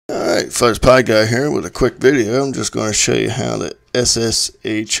Alright, Fuzz Pi Guy here with a quick video. I'm just going to show you how to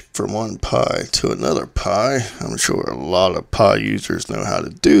SSH from one Pi to another Pi. I'm sure a lot of Pi users know how to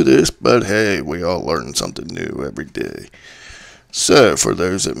do this, but hey, we all learn something new every day. So, for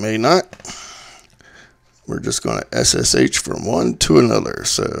those that may not, we're just going to SSH from one to another.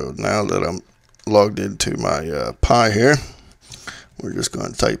 So, now that I'm logged into my Pi here, we're just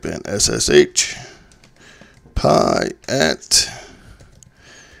going to type in SSH Pi at...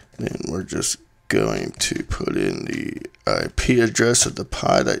 Then we're just going to put in the IP address of the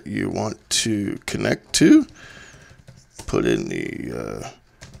Pi that you want to connect to. Put in the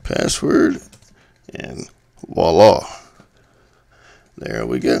password, and voila. There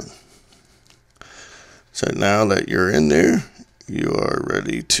we go. So now that you're in there, you are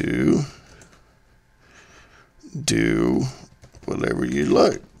ready to do whatever you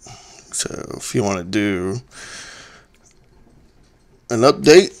like. So if you want to do an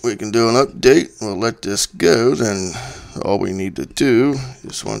update, we can do an update. We'll let this go. Then all we need to do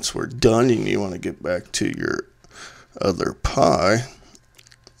is, once we're done and you want to get back to your other Pi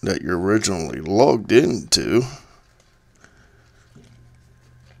that you're originally logged into,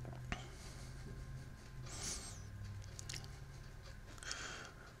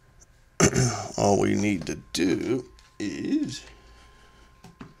 all we need to do is,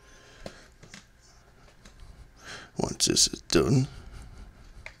 once this is done,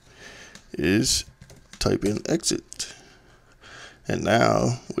 is type in exit, and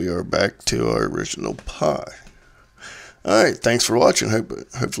now we are back to our original Pi. Alright, thanks for watching.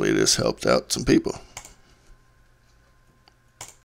 Hopefully this helped out some people.